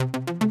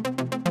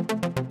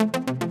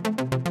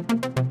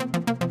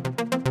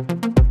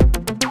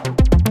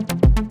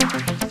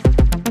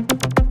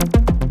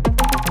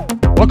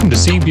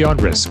Seeing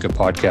Beyond Risk, a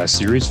podcast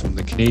series from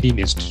the Canadian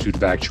Institute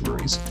of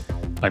Actuaries.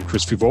 I'm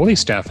Chris Fivoli,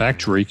 Staff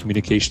Actuary,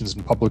 Communications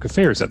and Public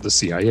Affairs at the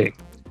CIA.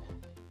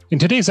 In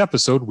today's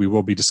episode, we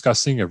will be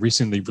discussing a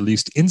recently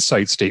released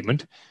insight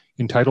statement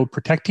entitled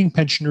Protecting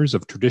Pensioners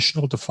of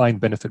Traditional Defined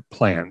Benefit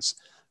Plans,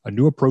 a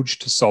New Approach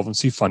to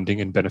Solvency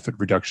Funding and Benefit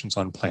Reductions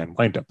on Plan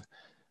Windup.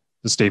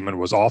 The statement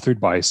was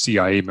authored by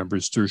CIA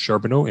members Serge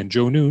Charbonneau and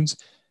Joe Nunes,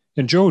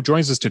 and Joe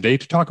joins us today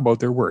to talk about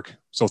their work.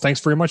 So thanks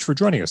very much for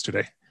joining us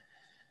today.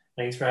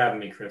 Thanks for having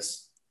me,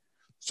 Chris.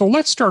 So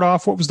let's start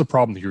off. What was the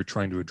problem that you're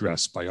trying to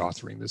address by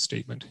authoring this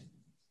statement?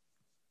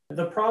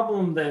 The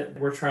problem that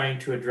we're trying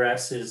to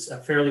address is a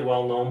fairly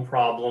well-known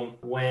problem.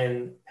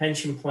 When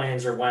pension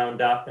plans are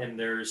wound up and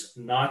there's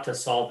not a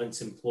solvent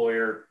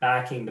employer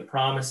backing the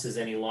promises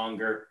any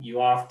longer,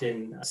 you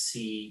often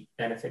see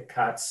benefit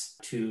cuts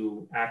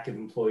to active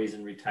employees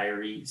and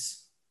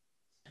retirees.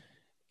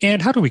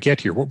 And how do we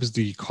get here? What was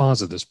the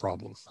cause of this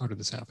problem? How did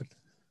this happen?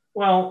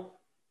 Well,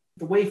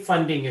 the way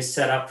funding is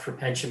set up for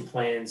pension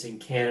plans in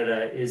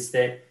Canada is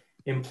that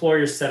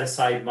employers set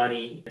aside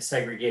money, a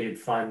segregated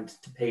fund,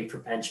 to pay for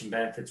pension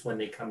benefits when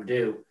they come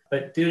due.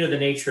 But due to the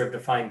nature of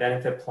defined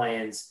benefit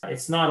plans,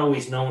 it's not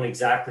always known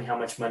exactly how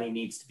much money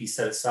needs to be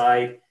set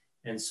aside.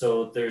 And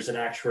so there's an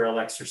actuarial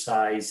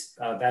exercise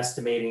of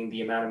estimating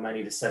the amount of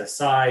money to set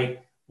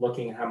aside,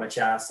 looking at how much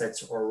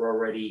assets are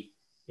already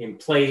in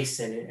place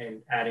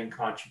and adding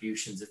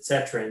contributions, et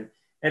cetera. And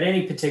at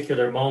any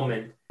particular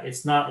moment,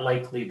 it's not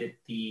likely that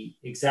the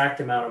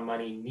exact amount of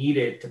money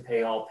needed to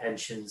pay all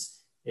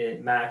pensions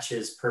it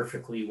matches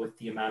perfectly with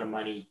the amount of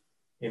money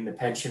in the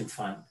pension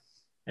fund.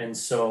 And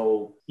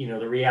so,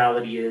 the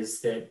reality is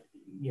that,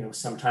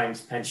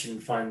 sometimes pension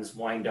funds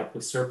wind up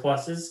with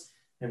surpluses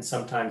and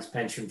sometimes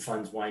pension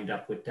funds wind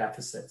up with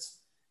deficits.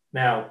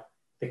 Now,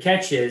 the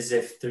catch is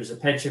if there's a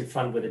pension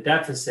fund with a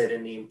deficit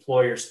and the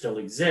employer still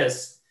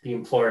exists, the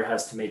employer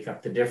has to make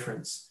up the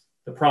difference.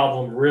 The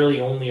problem really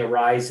only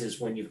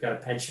arises when you've got a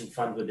pension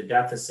fund with a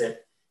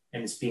deficit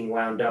and it's being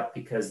wound up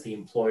because the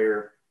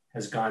employer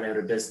has gone out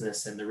of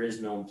business and there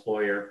is no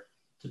employer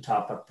to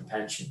top up the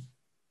pension.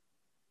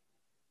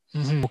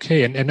 Mm-hmm.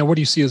 Okay, and now what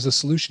do you see as a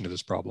solution to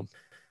this problem?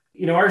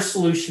 Our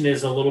solution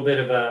is a little bit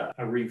of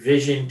a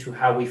revision to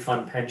how we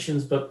fund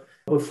pensions. But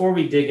before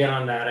we dig in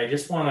on that, I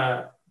just want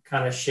to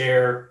kind of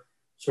share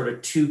sort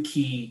of two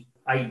key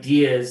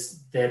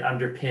ideas that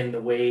underpin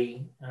the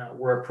way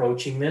we're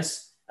approaching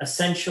this.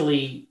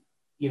 Essentially,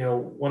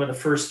 one of the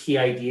first key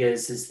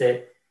ideas is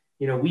that,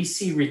 we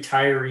see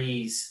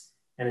retirees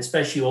and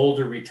especially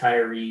older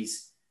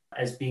retirees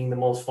as being the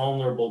most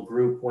vulnerable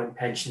group when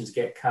pensions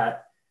get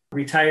cut.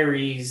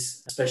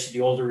 Retirees, especially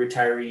the older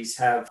retirees,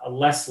 have a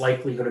less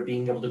likelihood of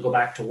being able to go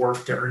back to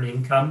work to earn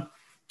income,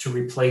 to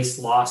replace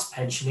lost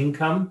pension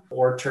income,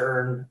 or to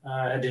earn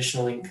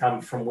additional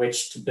income from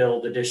which to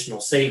build additional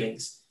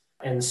savings.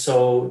 And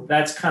so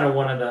that's kind of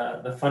one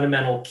of the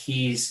fundamental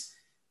keys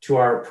to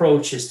our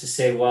approach is to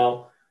say,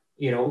 well,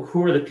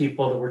 who are the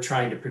people that we're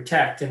trying to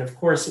protect? And of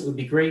course, it would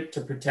be great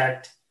to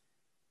protect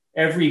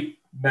every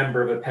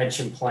member of a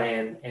pension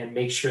plan and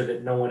make sure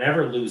that no one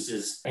ever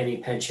loses any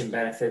pension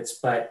benefits.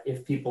 But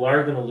if people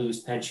are going to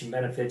lose pension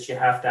benefits, you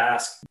have to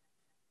ask.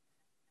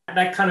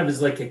 That kind of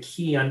is like a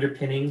key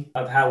underpinning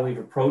of how we've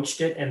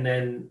approached it. And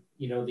then,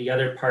 the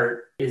other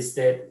part is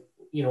that,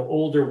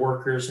 older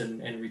workers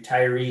and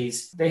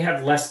retirees, they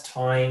have less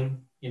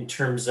time in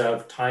terms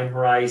of time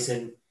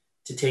horizon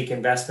to take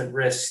investment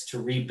risks, to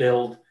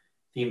rebuild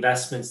the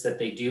investments that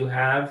they do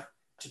have,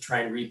 to try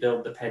and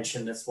rebuild the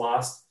pension that's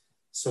lost.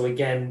 So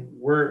again,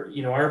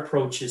 our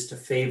approach is to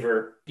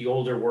favor the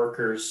older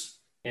workers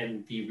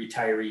and the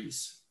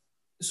retirees.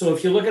 So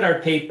if you look at our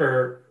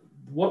paper,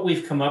 what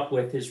we've come up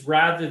with is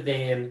rather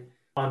than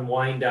on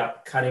wind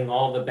up cutting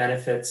all the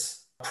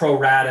benefits pro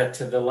rata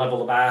to the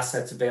level of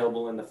assets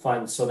available in the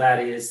fund. So that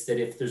is that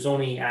if there's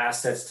only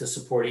assets to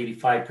support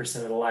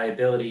 85% of the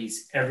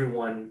liabilities,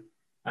 everyone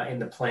in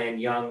the plan,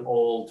 young,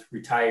 old,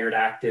 retired,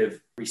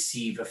 active,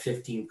 receive a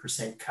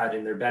 15% cut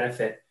in their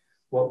benefit.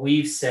 What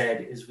we've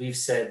said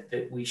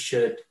that we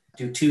should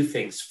do two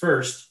things.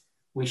 First,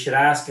 we should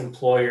ask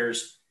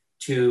employers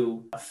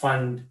to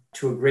fund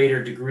to a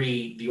greater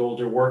degree the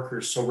older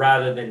workers. So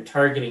rather than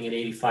targeting an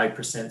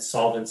 85%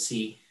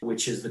 solvency,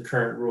 which is the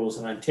current rules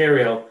in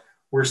Ontario,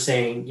 we're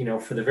saying,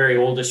 for the very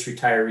oldest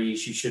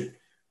retirees, you should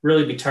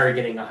really be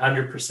targeting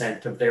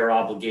 100% of their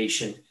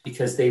obligation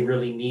because they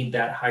really need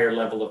that higher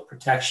level of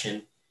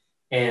protection.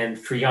 And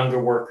for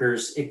younger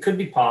workers, it could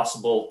be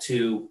possible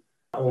to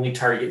only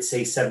target,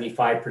 say,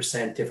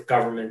 75% if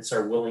governments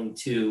are willing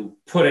to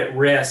put at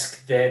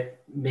risk that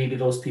maybe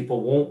those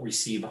people won't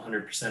receive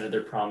 100% of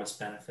their promised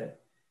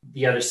benefit.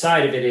 The other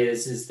side of it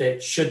is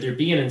that should there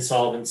be an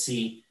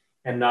insolvency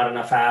and not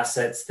enough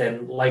assets,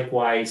 then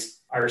likewise,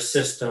 our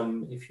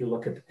system, if you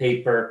look at the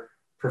paper,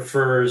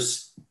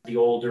 prefers the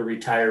older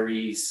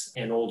retirees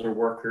and older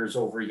workers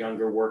over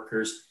younger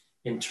workers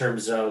in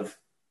terms of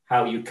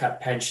how you cut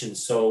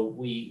pensions. So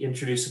we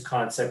introduce a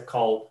concept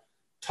called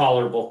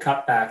tolerable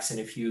cutbacks. And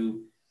if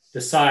you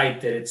decide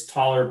that it's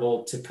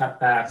tolerable to cut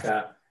back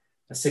a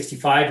a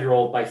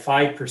 65-year-old by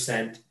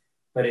 5%,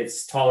 but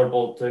it's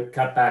tolerable to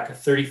cut back a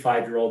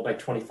 35-year-old by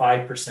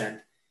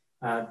 25%,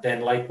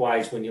 then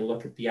likewise, when you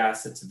look at the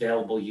assets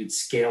available, you'd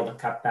scale the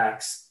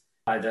cutbacks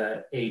by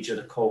the age of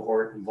the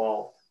cohort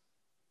involved.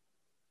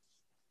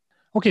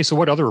 Okay, so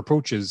what other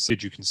approaches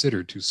did you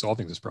consider to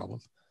solving this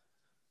problem?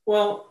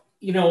 Well,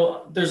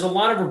 there's a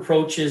lot of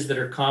approaches that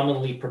are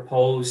commonly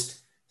proposed,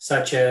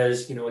 such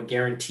as, a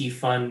guarantee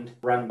fund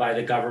run by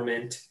the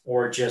government,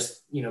 or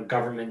just,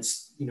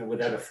 governments,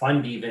 without a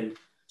fund even,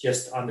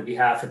 just on the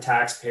behalf of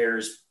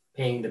taxpayers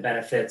paying the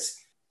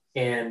benefits.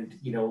 And,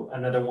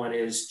 another one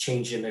is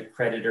changing the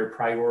creditor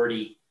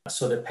priority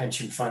so that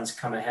pension funds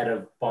come ahead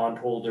of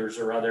bondholders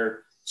or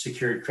other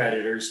secured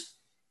creditors.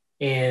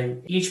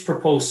 And each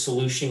proposed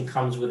solution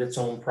comes with its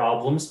own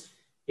problems.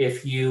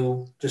 If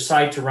you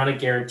decide to run a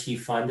guarantee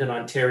fund, and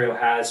Ontario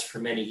has for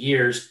many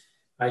years,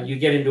 you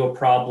get into a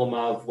problem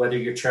of whether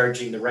you're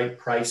charging the right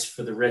price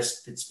for the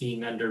risk that's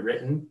being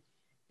underwritten.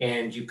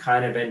 And you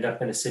kind of end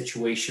up in a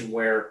situation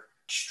where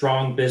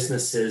strong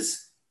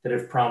businesses that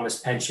have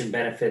promised pension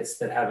benefits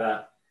that have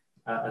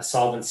a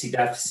solvency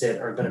deficit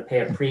are going to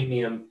pay a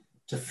premium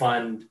to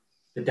fund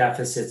the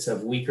deficits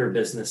of weaker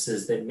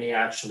businesses that may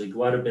actually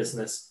go out of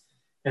business.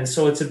 And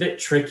so it's a bit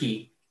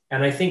tricky.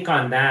 And I think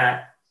on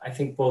that, I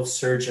think both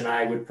Serge and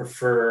I would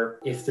prefer,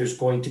 if there's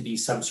going to be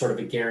some sort of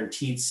a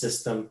guaranteed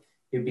system,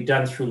 it'd be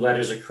done through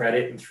letters of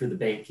credit and through the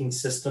banking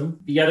system.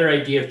 The other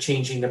idea of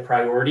changing the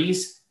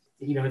priorities,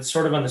 it's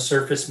sort of on the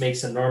surface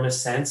makes enormous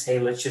sense. Hey,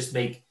 let's just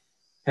make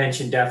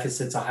pension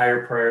deficits a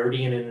higher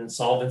priority in an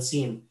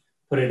insolvency and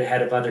put it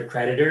ahead of other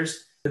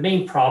creditors. The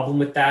main problem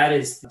with that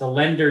is the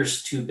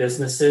lenders to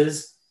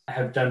businesses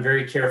have done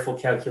very careful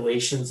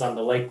calculations on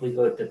the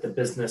likelihood that the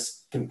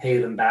business can pay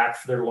them back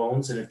for their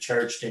loans and have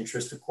charged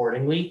interest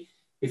accordingly.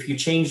 If you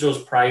change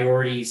those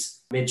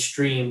priorities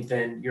midstream,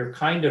 then you're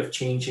kind of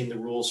changing the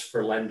rules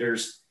for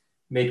lenders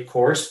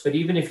mid-course. But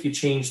even if you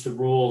change the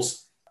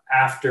rules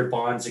after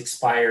bonds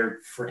expired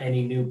for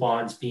any new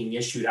bonds being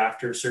issued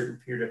after a certain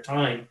period of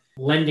time,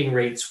 lending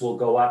rates will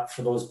go up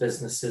for those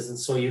businesses. And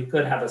so you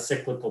could have a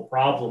cyclical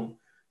problem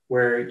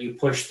where you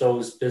push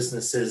those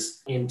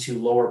businesses into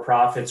lower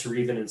profits or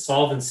even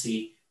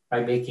insolvency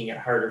by making it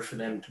harder for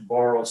them to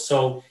borrow.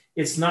 So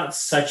it's not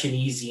such an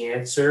easy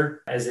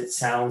answer as it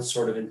sounds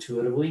sort of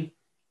intuitively.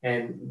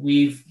 And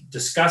we've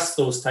discussed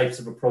those types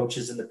of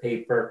approaches in the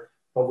paper,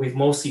 but we've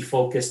mostly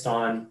focused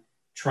on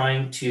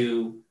trying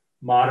to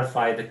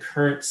modify the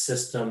current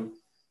system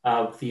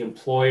of the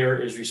employer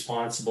is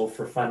responsible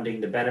for funding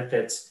the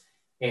benefits,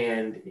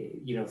 and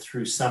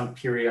through some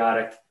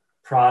periodic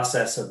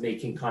process of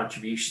making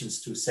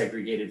contributions to a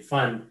segregated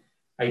fund.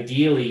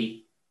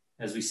 Ideally,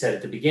 as we said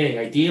at the beginning,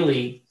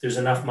 there's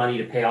enough money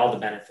to pay all the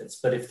benefits.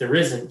 But if there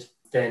isn't,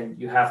 then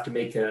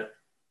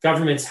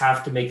governments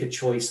have to make a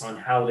choice on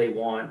how they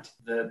want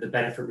the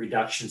benefit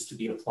reductions to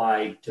be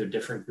applied to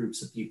different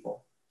groups of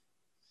people.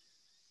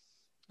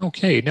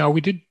 Okay, now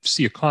we did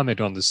see a comment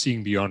on the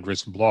Seeing Beyond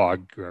Risk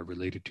blog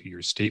related to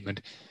your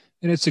statement,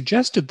 and it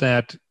suggested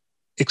that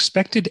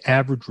expected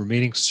average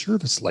remaining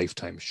service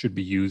lifetime should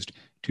be used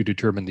to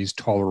determine these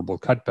tolerable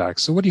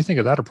cutbacks. So what do you think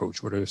of that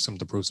approach? What are some of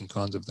the pros and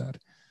cons of that?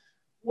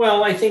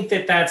 Well, I think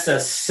that that's a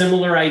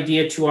similar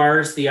idea to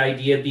ours, the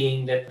idea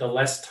being that the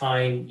less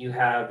time you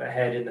have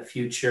ahead in the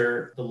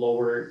future, the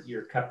lower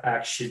your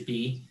cutbacks should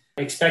be.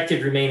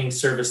 Expected remaining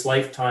service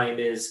lifetime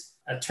is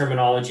a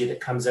terminology that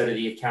comes out of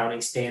the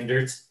accounting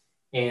standards.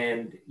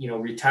 And,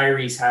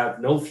 retirees have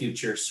no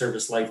future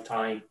service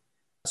lifetime.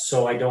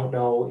 So I don't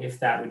know if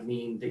that would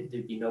mean that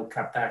there'd be no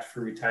cutbacks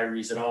for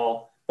retirees at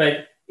all.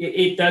 But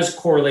it does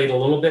correlate a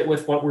little bit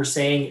with what we're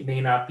saying. It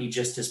may not be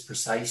just as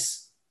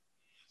precise.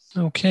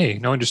 Okay.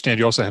 Now I understand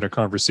you also had a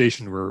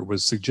conversation where it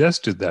was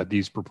suggested that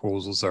these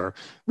proposals are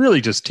really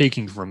just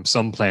taking from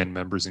some plan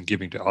members and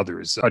giving to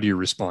others. How do you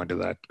respond to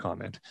that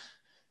comment?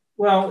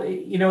 Well,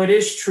 it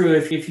is true.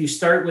 If you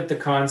start with the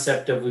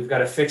concept of we've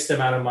got a fixed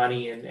amount of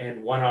money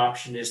and one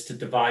option is to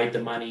divide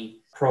the money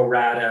pro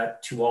rata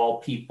to all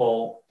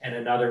people, and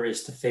another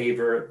is to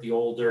favor the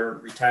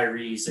older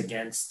retirees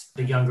against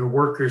the younger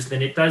workers,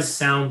 then it does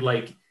sound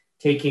like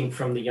taking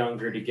from the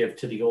younger to give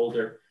to the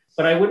older.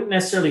 But I wouldn't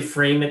necessarily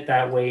frame it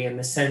that way, in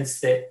the sense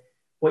that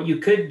what you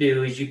could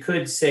do is you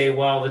could say,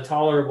 well, the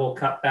tolerable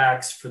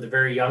cutbacks for the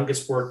very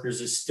youngest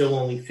workers is still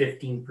only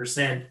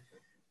 15%,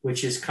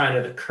 which is kind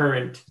of the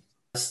current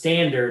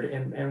standard.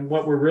 And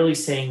what we're really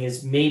saying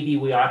is maybe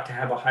we ought to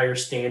have a higher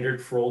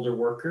standard for older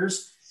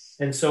workers.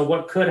 And so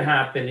what could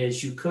happen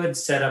is you could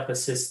set up a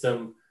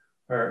system,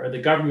 or the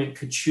government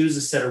could choose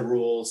a set of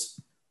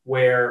rules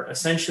where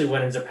essentially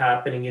what ends up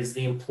happening is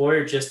the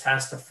employer just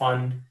has to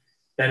fund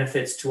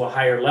benefits to a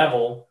higher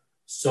level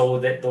so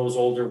that those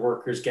older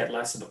workers get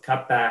less of a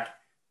cutback,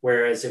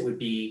 whereas it would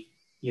be,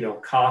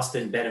 cost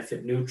and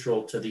benefit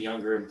neutral to the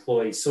younger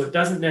employees. So it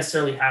doesn't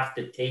necessarily have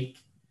to take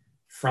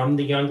from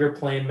the younger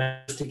plan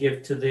members to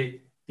give to the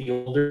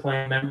older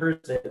plan members.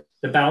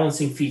 The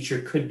balancing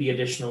feature could be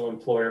additional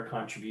employer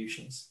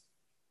contributions.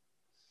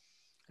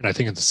 And I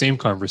think in the same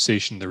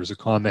conversation, there was a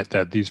comment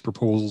that these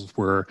proposals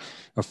were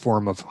a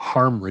form of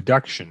harm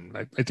reduction.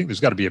 I think there's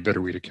got to be a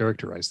better way to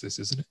characterize this,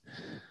 isn't it?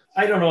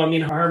 I don't know. I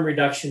mean, harm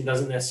reduction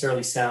doesn't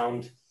necessarily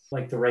sound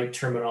like the right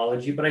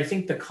terminology, but I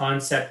think the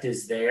concept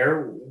is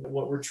there.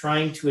 What we're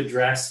trying to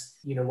address,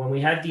 when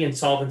we had the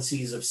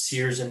insolvencies of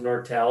Sears and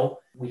Nortel,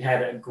 we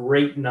had a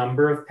great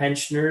number of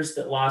pensioners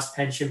that lost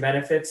pension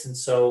benefits. And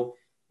so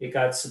it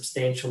got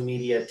substantial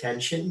media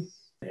attention.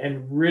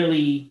 And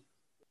really,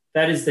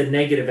 that is the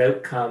negative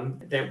outcome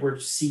that we're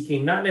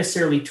seeking, not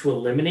necessarily to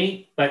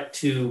eliminate, but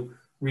to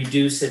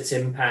reduce its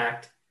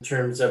impact in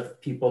terms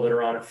of people that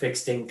are on a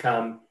fixed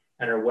income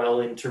and are well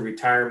into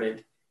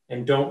retirement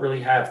and don't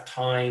really have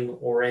time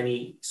or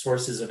any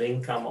sources of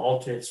income,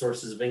 alternate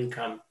sources of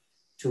income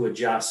to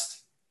adjust.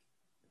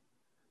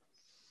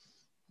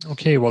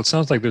 Okay, well, it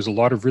sounds like there's a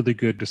lot of really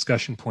good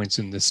discussion points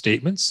in this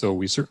statement. So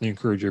we certainly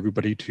encourage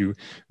everybody to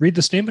read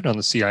the statement on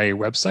the CIA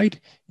website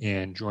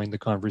and join the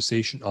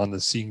conversation on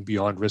the Seeing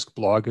Beyond Risk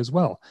blog as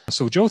well.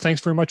 So Joe, thanks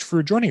very much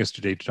for joining us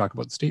today to talk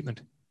about the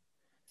statement.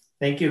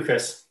 Thank you,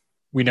 Chris.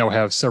 We now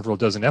have several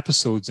dozen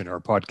episodes in our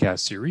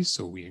podcast series,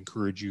 so we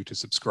encourage you to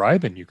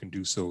subscribe, and you can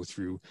do so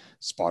through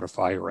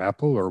Spotify or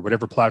Apple or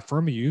whatever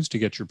platform you use to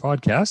get your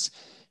podcasts.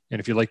 And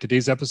if you like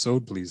today's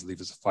episode, please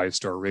leave us a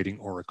 5-star rating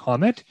or a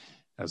comment.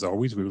 As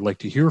always, we would like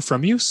to hear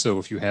from you. So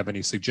if you have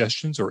any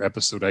suggestions or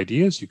episode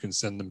ideas, you can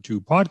send them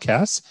to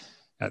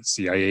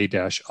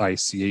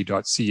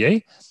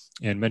podcasts@cia-ica.ca.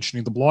 And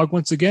mentioning the blog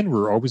once again,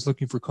 we're always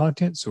looking for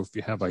content. So if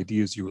you have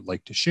ideas you would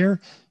like to share,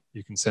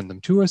 you can send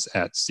them to us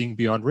at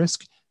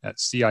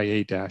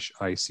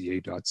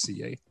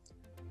seeingbeyondrisk@cia-ica.ca.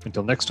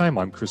 Until next time,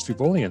 I'm Chris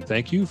Fivoli, and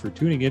thank you for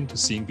tuning in to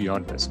Seeing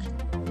Beyond Risk.